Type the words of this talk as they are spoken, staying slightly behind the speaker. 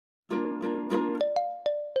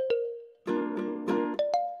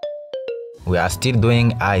We are still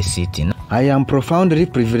doing ICT. I am profoundly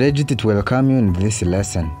privileged to welcome you in this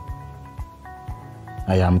lesson.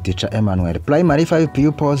 I am Teacher Emmanuel. Primary 5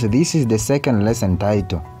 pupils, this is the second lesson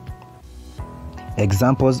title.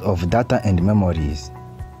 Examples of data and memories.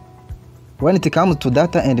 When it comes to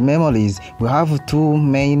data and memories, we have two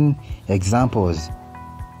main examples: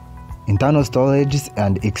 internal storage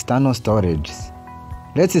and external storage.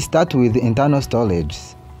 Let's start with internal storage.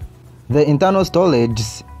 The internal storage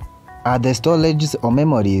are the storage or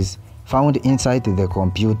memories found inside the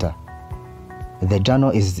computer. The journal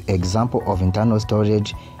is an example of internal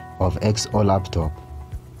storage of X or laptop.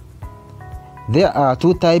 There are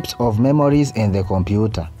two types of memories in the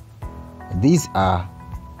computer. These are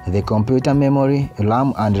the computer memory,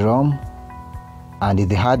 RAM and ROM, and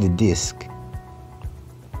the hard disk.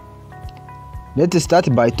 Let's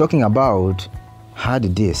start by talking about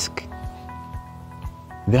hard disk.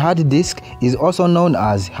 The hard disk is also known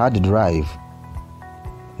as hard drive.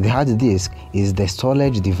 The hard disk is the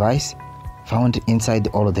storage device found inside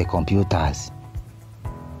all the computers.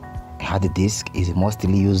 A hard disk is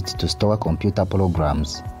mostly used to store computer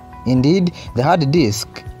programs. Indeed, the hard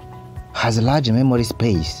disk has large memory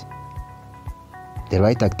space. The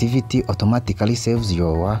write activity automatically saves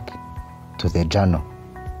your work to the journal.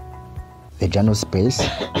 The journal space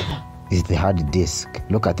is the hard disk.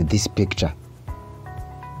 Look at this picture.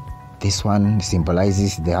 This one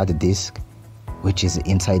symbolizes the hard disk, which is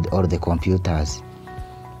inside all the computers.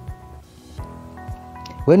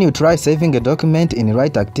 When you try saving a document in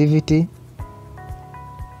write activity,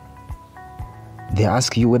 they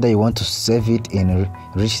ask you whether you want to save it in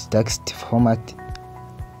rich text format,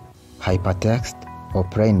 hypertext, or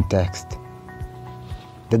plain text.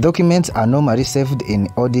 The documents are normally saved in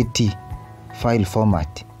ODT file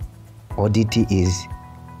format. ODT is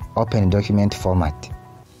Open Document Format.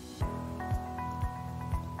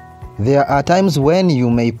 There are times when you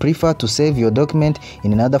may prefer to save your document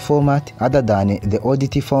in another format other than the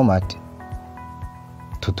ODT format.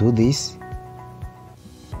 To do this,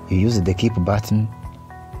 you use the Keep button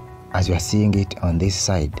as you are seeing it on this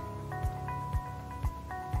side.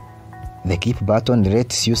 The Keep button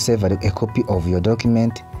lets you save a copy of your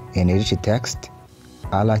document in rich text,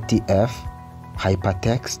 RTF,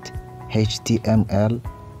 hypertext, HTML,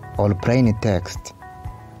 or plain text,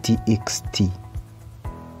 TXT.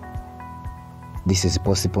 This is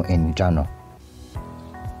possible in journal.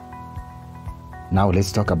 Now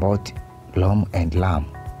let's talk about ROM and RAM.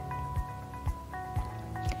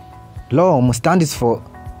 ROM stands for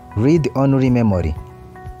read-only memory.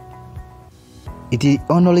 It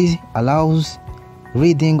only allows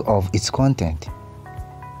reading of its content.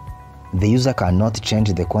 The user cannot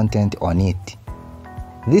change the content on it.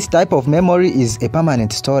 This type of memory is a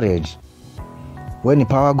permanent storage. When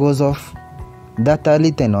power goes off, data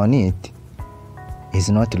written on it is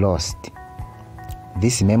not lost.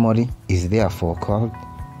 This memory is therefore called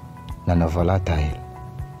non-volatile.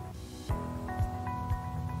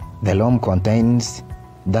 The ROM contains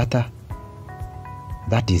data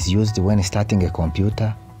that is used when starting a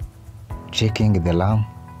computer, checking the RAM,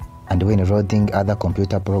 and when loading other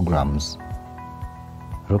computer programs.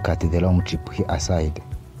 Look at the ROM chip here aside.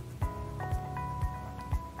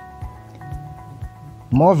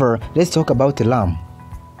 Moreover, let's talk about RAM.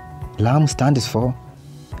 RAM stands for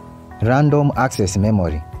Random Access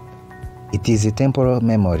Memory. It is a temporal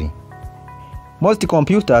memory. Most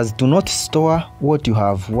computers do not store what you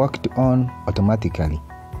have worked on automatically.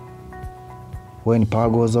 When power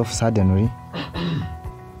goes off suddenly,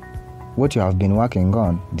 what you have been working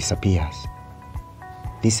on disappears.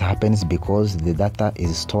 This happens because the data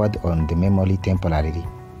is stored on the memory temporarily,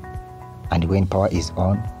 and when power is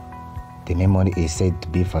on, the memory is said to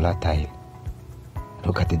be volatile.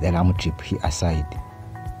 Look at the RAM chip here aside.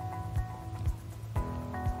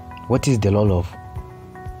 What is the role of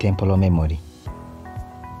temporal memory?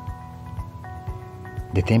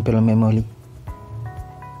 The temporal memory,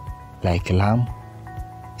 like RAM,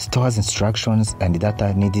 stores instructions and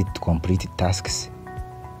data needed to complete tasks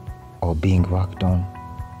or being worked on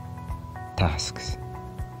tasks.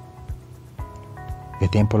 The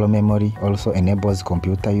temporal memory also enables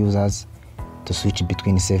computer users to switch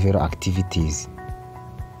between several activities.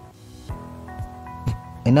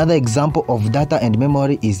 Another example of data and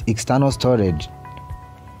memory is external storage.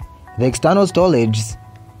 The external storage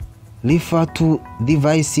refer to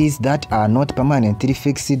devices that are not permanently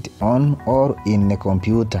fixed on or in a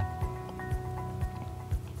computer.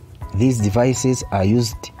 These devices are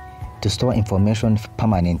used to store information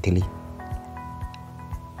permanently.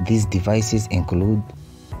 These devices include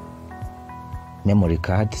memory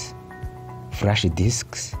cards, flash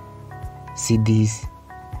disks, CDs,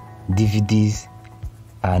 DVDs,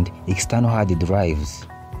 and external hard drives.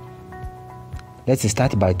 Let's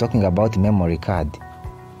start by talking about memory card.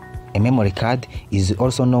 A memory card is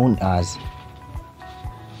also known as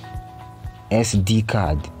SD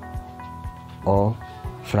card or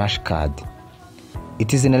flash card.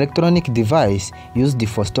 It is an electronic device used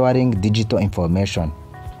for storing digital information.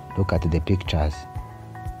 Look at the pictures.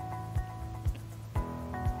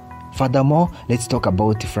 Furthermore, let's talk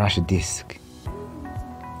about flash disk.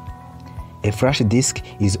 A flash disk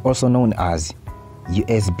is also known as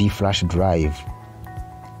USB flash drive.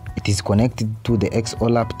 It is connected to the XO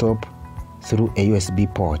laptop through a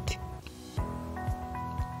USB port.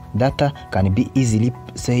 Data can be easily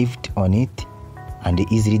saved on it and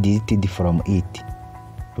easily deleted from it.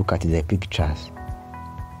 Look at the pictures.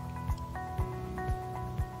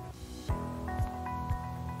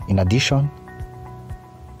 In addition,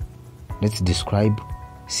 let's describe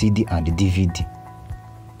CD and DVD.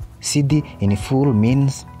 CD in full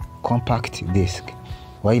means compact disc,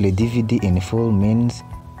 while a DVD in full means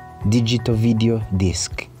digital video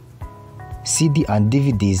disc. CD and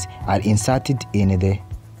DVDs are inserted in the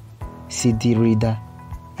CD reader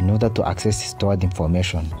in order to access stored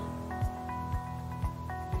information.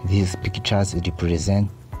 These pictures represent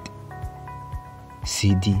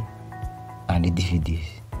CD and DVDs.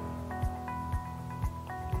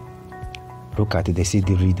 Look at the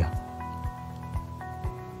CD reader.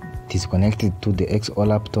 It is connected to the XO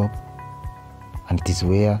laptop, and it is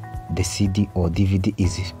where the CD or DVD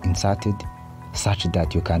is inserted such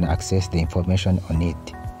that you can access the information on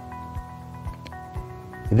it.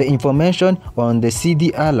 The information on the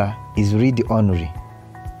CD-RA is read-only.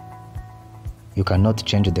 You cannot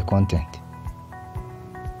change the content.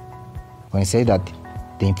 When I say that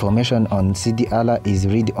the information on CD-RA is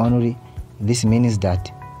read-only, this means that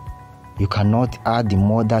you cannot add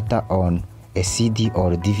more data on a CD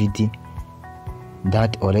or a DVD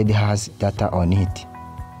that already has data on it.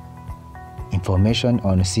 Information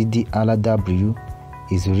on CD-RAW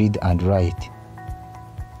is read and write.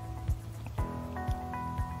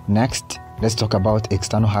 Next, let's talk about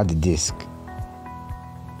external hard disk.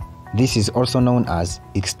 This is also known as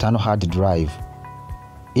external hard drive.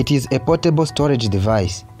 It is a portable storage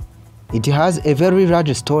device. It has a very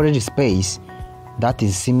large storage space that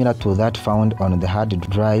is similar to that found on the hard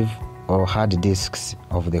drive or hard disks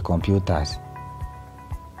of the computers.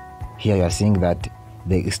 Here you are seeing that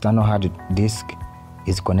the external hard disk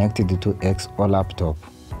is connected to XO laptop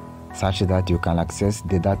such that you can access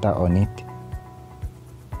the data on it,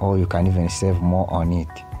 or you can even save more on it.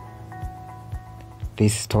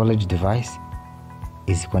 This storage device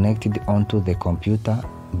is connected onto the computer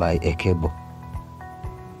by a cable.